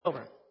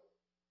children.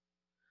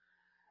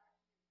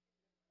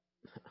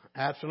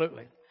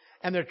 Absolutely.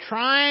 And they're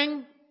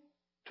trying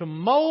to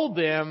mold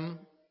them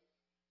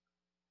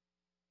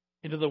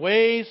into the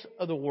ways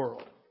of the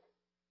world.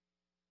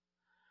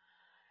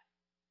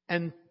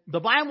 And the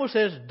Bible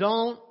says,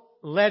 don't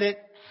let it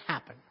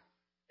happen.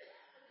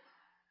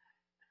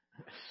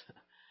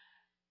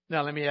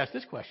 Now, let me ask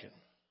this question.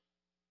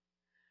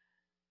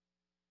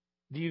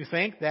 Do you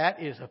think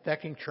that is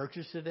affecting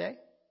churches today?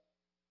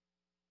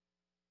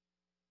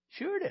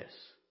 Sure it is.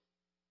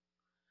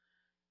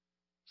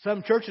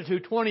 Some churches who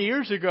 20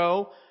 years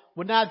ago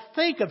would not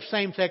think of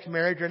same-sex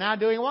marriage are now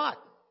doing what?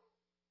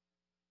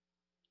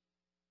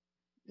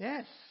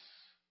 Yes.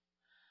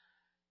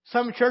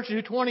 Some churches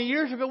who 20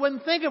 years ago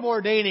wouldn't think of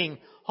ordaining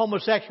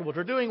homosexuals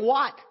are doing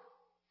what?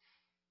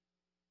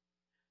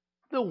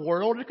 The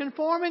world is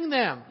conforming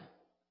them.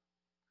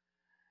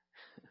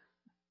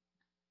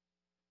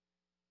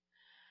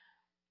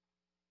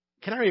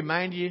 Can I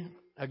remind you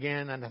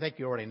again, and I think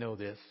you already know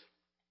this,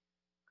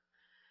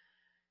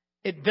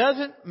 it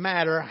doesn't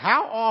matter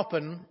how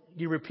often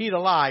you repeat a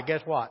lie,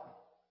 guess what?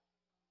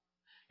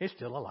 It's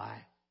still a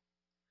lie.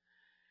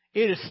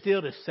 It is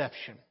still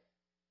deception.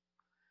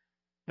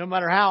 No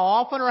matter how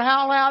often or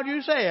how loud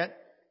you say it,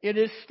 it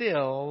is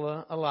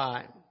still a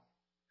lie.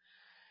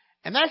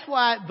 And that's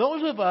why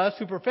those of us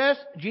who profess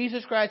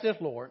Jesus Christ as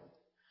Lord,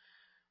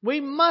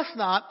 we must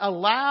not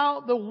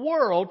allow the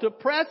world to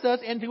press us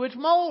into its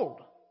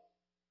mold.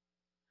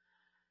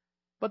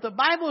 But the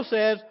Bible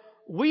says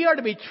we are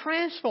to be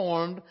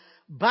transformed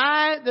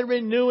by the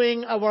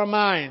renewing of our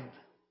mind.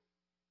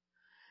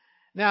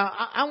 Now,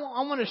 I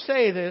want to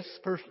say this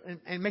first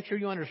and make sure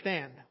you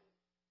understand.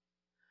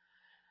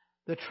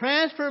 The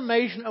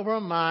transformation of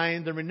our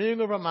mind, the renewing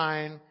of our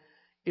mind,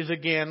 is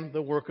again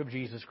the work of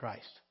Jesus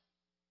Christ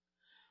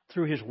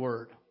through His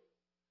Word.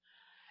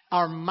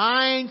 Our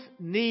minds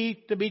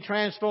need to be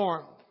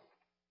transformed.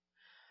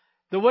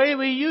 The way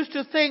we used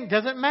to think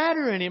doesn't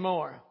matter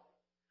anymore.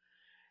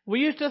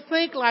 We used to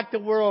think like the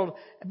world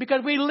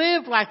because we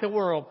lived like the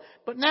world.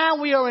 But now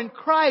we are in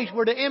Christ.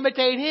 We're to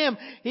imitate Him.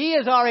 He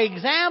is our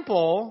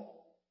example.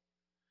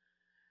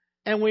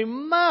 And we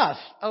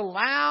must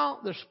allow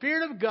the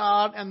Spirit of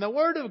God and the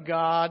Word of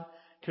God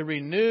to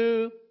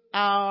renew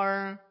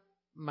our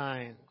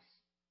minds.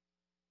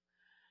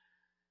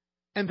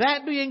 And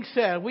that being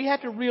said, we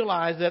have to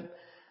realize that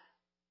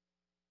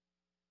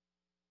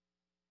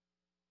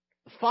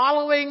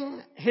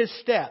following His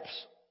steps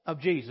of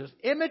Jesus,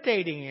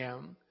 imitating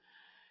Him,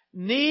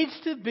 needs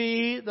to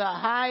be the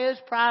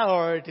highest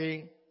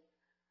priority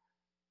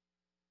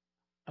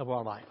of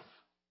our life.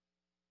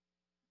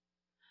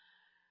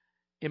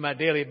 In my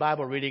daily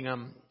Bible reading,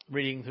 I'm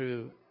reading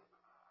through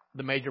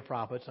the major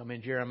prophets. I'm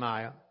in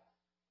Jeremiah.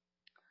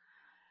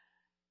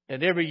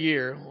 And every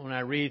year when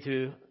I read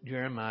through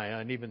Jeremiah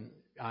and even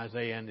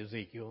Isaiah and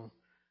Ezekiel,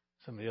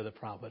 some of the other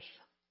prophets,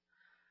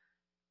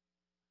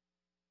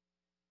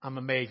 I'm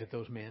amazed at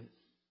those men.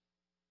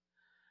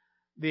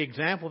 The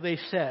example they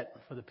set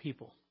for the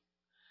people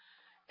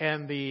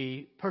and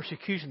the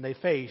persecution they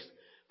faced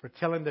for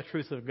telling the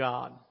truth of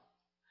God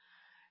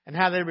and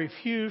how they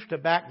refused to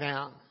back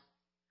down.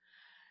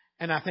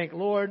 And I think,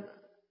 Lord,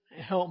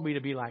 help me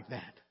to be like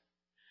that.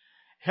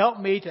 Help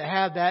me to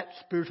have that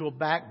spiritual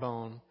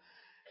backbone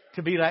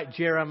to be like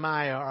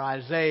Jeremiah or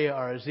Isaiah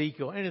or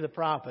Ezekiel, any of the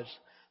prophets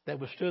that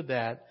withstood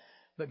that.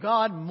 But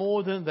God,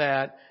 more than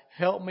that,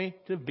 help me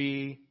to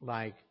be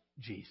like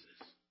Jesus.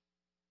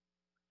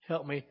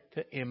 Help me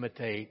to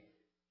imitate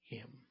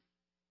Him.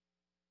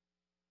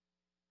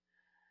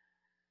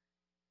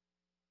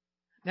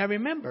 Now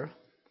remember,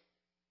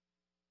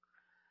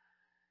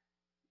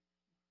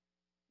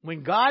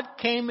 when God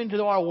came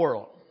into our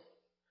world,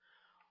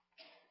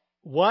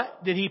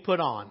 what did He put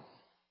on?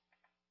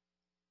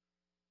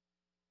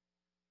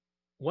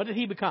 What did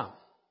He become?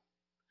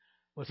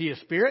 Was He a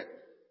spirit?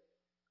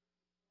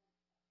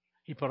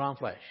 He put on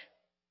flesh.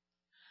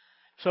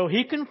 So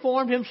He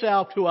conformed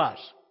Himself to us.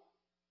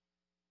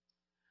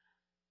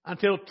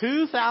 Until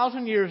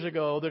 2,000 years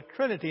ago, the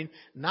Trinity,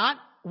 not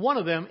one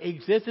of them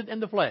existed in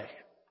the flesh.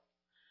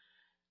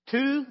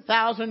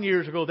 2,000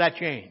 years ago, that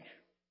changed.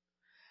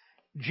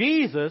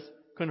 Jesus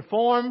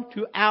conformed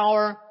to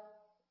our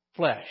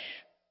flesh.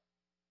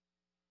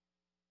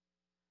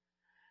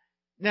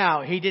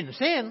 Now, He didn't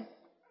sin,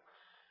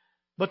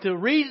 but the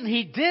reason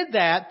He did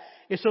that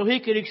is so He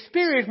could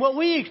experience what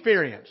we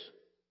experience.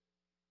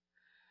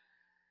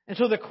 And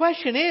so the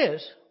question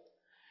is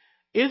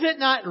it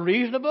not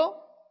reasonable,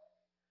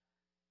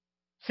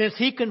 since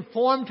He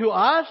conformed to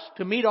us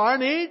to meet our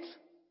needs,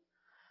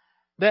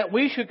 that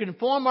we should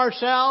conform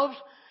ourselves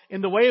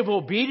in the way of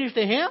obedience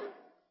to Him?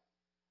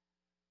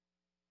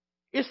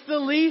 It's the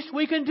least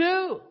we can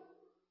do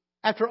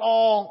after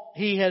all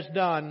He has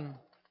done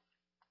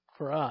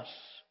for us.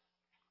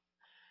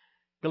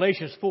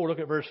 Galatians 4, look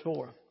at verse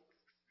 4.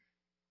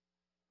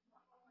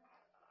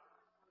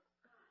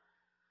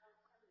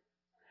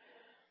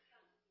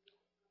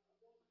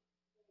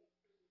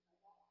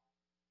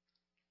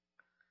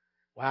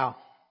 Wow.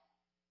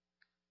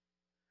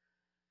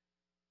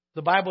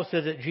 The Bible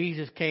says that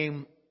Jesus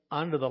came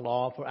under the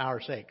law for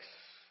our sakes.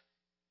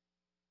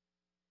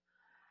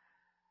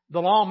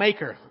 The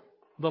lawmaker,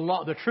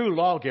 the true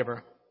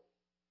lawgiver,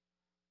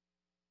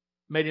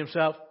 made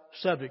himself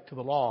subject to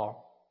the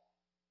law.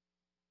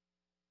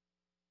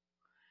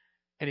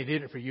 And he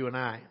did it for you and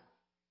I.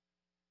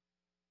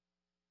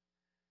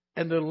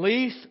 And the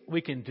least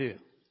we can do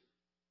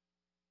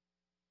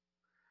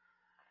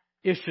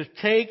is to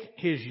take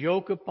his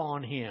yoke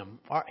upon him,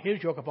 or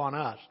his yoke upon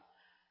us,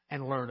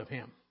 and learn of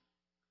him.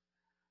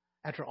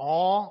 After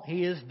all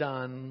he has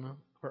done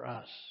for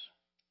us.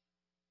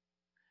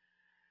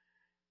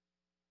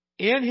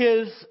 In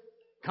his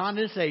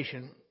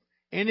condescension,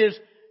 in his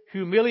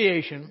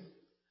humiliation,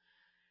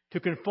 to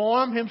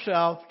conform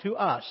himself to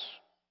us,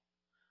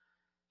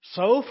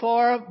 so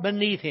far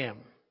beneath him,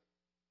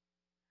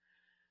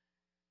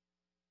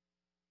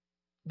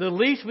 the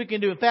least we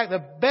can do, in fact,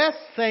 the best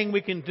thing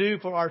we can do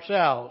for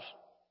ourselves,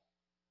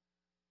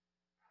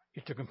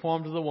 is to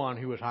conform to the one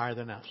who is higher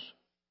than us.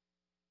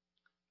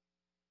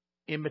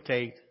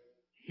 Imitate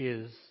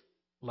his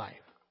life.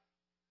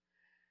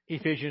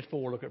 Ephesians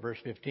 4, look at verse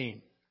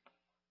 15.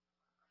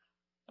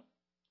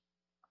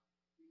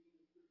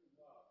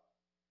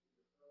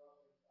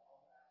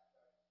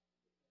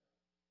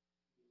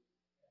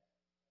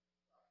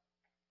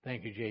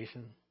 Thank you,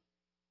 Jason.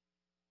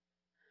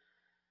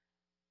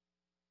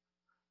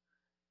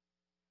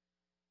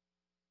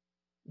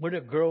 We're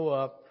to grow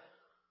up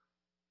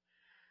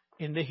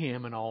into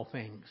him in all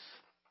things.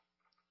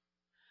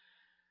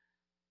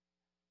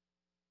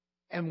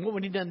 And what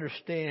we need to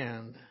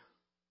understand,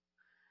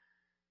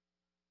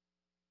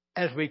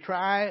 as we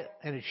try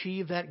and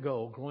achieve that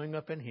goal, growing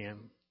up in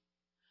him,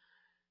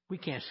 we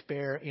can't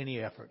spare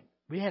any effort.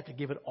 We have to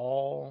give it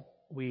all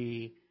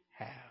we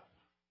have.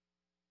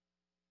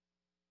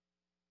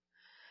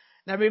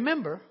 Now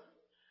remember,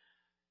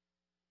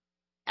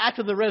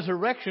 after the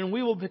resurrection,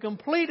 we will be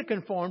completely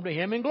conformed to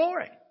him in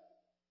glory.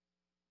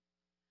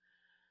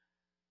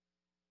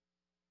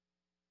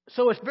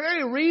 So it's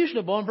very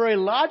reasonable and very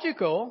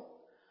logical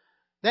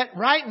that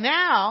right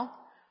now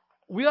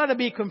we ought to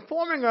be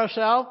conforming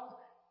ourselves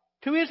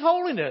to his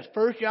holiness.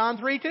 1 John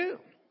 3:2.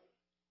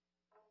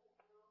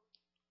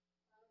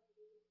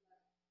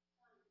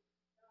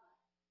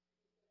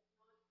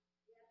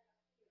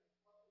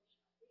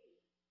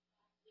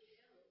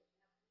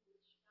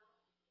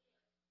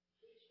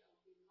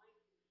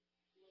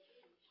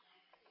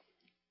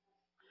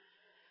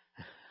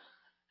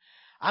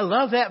 I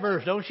love that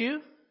verse, don't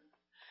you?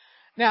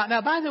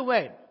 Now, by the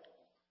way,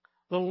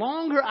 the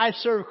longer I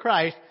serve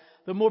Christ,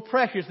 the more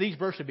precious these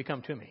verses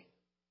become to me.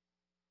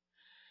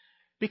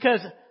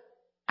 Because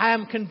I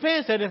am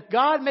convinced that if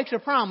God makes a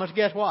promise,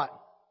 guess what?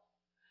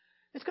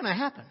 It's going to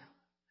happen.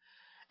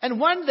 And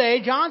one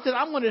day, John said,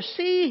 I'm going to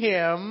see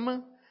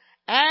him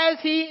as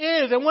he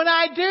is. And when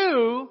I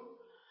do,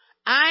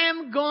 I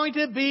am going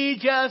to be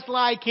just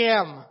like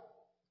him.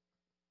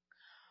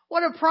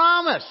 What a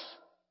promise.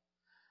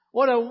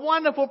 What a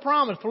wonderful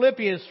promise.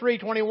 Philippians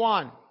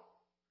 3:21.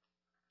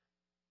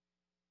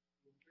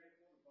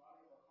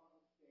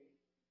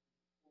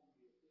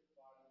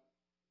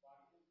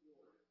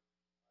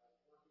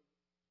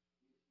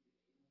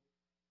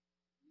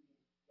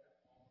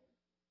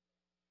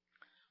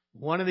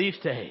 One of these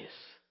days,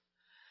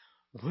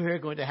 we're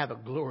going to have a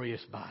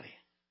glorious body,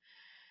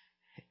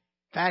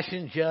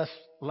 fashioned just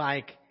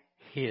like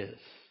his.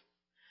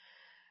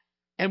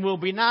 And we'll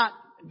be not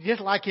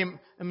just like him,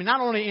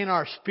 not only in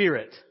our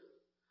spirit,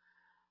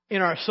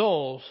 in our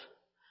souls,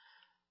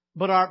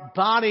 but our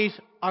bodies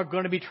are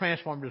going to be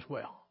transformed as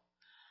well.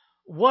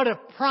 What a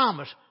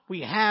promise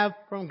we have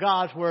from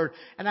God's Word.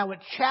 And I would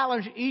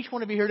challenge each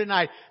one of you here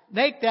tonight,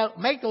 make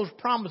those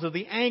promises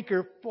the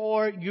anchor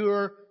for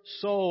your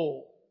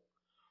soul.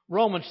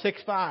 Romans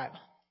 6:5.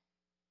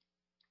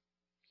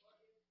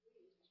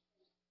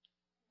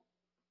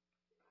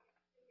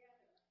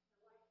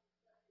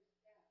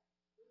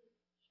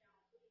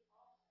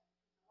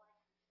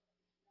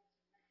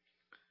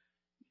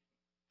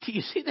 Do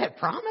you see that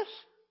promise?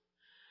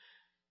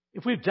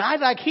 If we've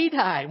died like he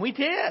died, we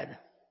did.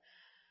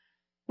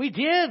 We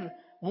did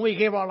when we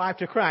gave our life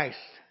to Christ.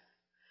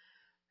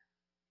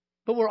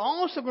 But we're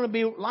also going to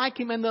be like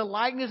him in the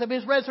likeness of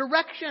his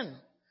resurrection.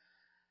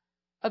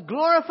 A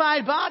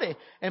glorified body.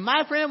 And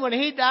my friend, when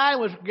he died,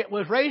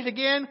 was raised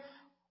again,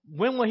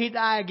 when will he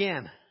die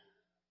again?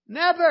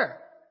 Never.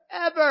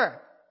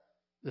 Ever.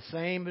 The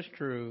same is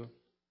true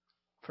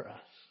for us.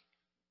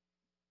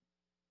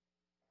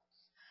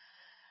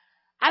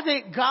 I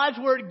think God's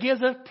Word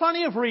gives us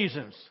plenty of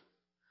reasons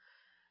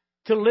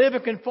to live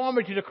in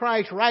conformity to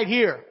Christ right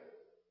here.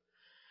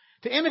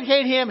 To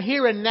imitate him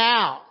here and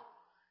now.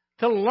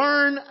 To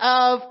learn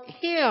of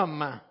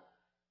him.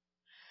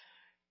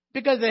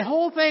 Because the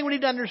whole thing we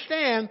need to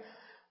understand,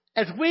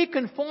 as we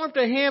conform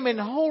to him in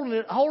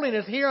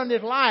holiness here in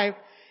this life,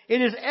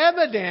 it is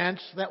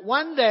evidence that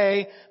one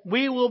day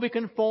we will be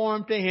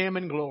conformed to him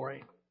in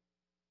glory.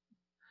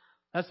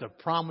 That's the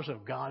promise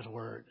of God's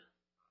Word.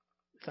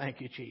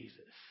 Thank you, Jesus.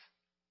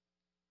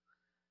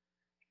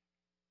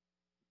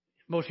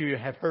 Most of you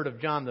have heard of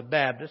John the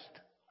Baptist.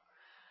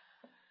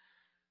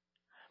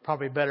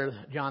 Probably better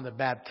John the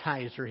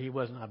Baptizer. He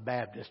wasn't a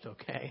Baptist,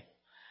 okay?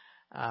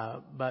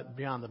 But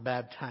John the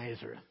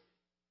Baptizer.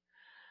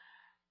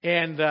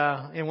 And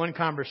in one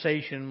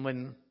conversation,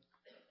 when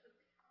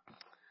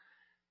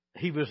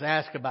he was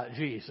asked about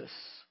Jesus,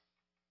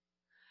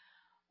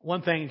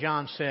 one thing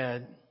John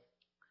said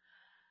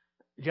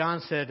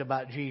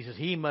about Jesus,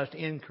 he must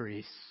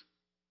increase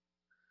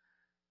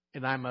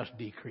and I must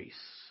decrease.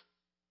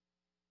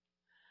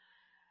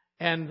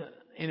 And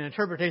in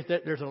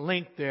interpretation, there's a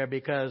link there,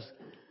 because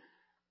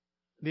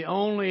the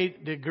only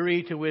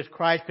degree to which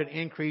Christ could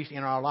increase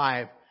in our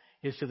life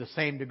is to the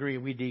same degree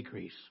we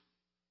decrease.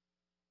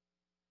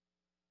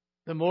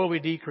 The more we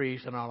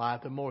decrease in our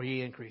life, the more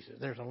He increases.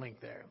 There's a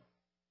link there.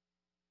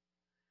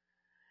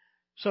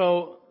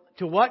 So,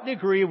 to what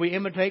degree we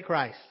imitate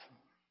Christ,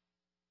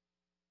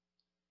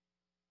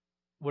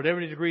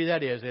 whatever degree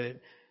that is,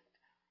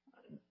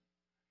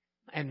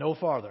 and no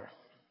farther.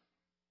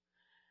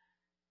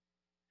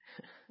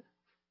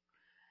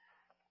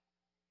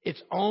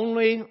 It's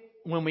only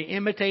when we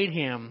imitate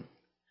Him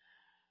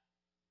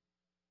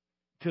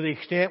to the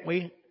extent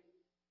we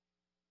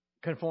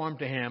conform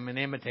to Him and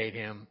imitate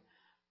Him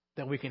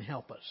that we can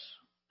help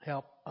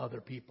other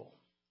people.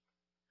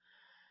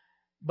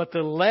 But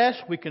the less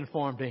we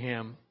conform to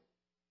Him,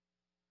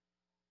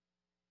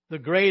 the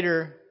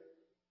greater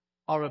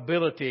our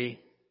ability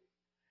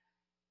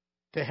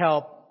to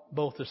help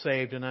both the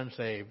saved and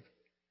unsaved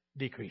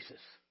decreases.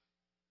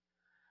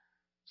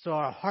 So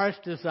our heart's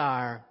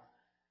desire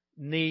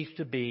needs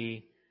to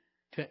be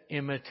to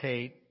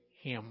imitate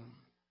Him.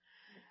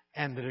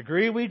 And the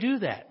degree we do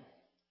that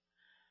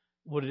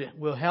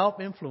will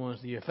help influence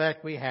the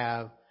effect we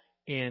have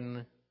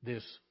in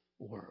this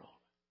world.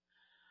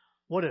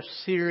 What a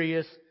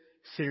serious,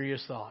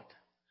 serious thought.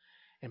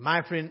 And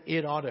my friend,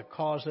 it ought to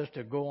cause us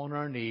to go on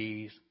our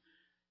knees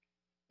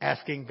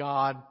asking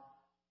God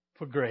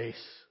for grace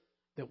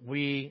that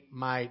we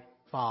might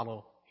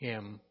follow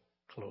Him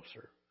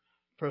closer.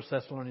 1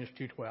 Thessalonians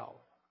 2:12.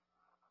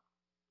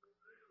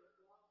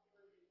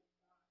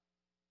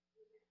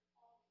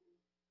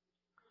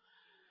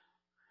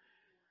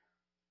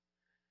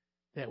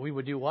 That we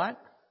would do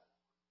what?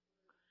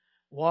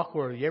 Walk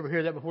worthy. You ever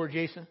hear that before,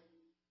 Jason?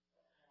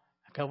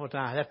 A couple of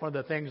times. That's one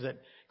of the things that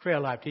Trail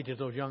Life teaches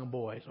those young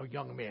boys or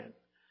young men,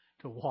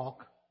 to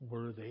walk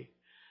worthy.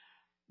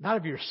 Not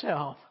of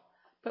yourself,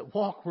 but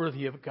walk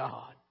worthy of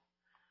God.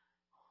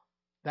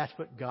 That's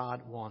what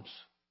God wants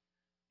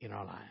in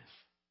our lives.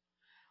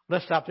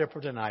 Let's stop there for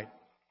tonight.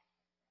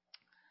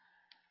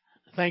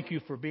 Thank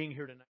you for being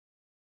here tonight.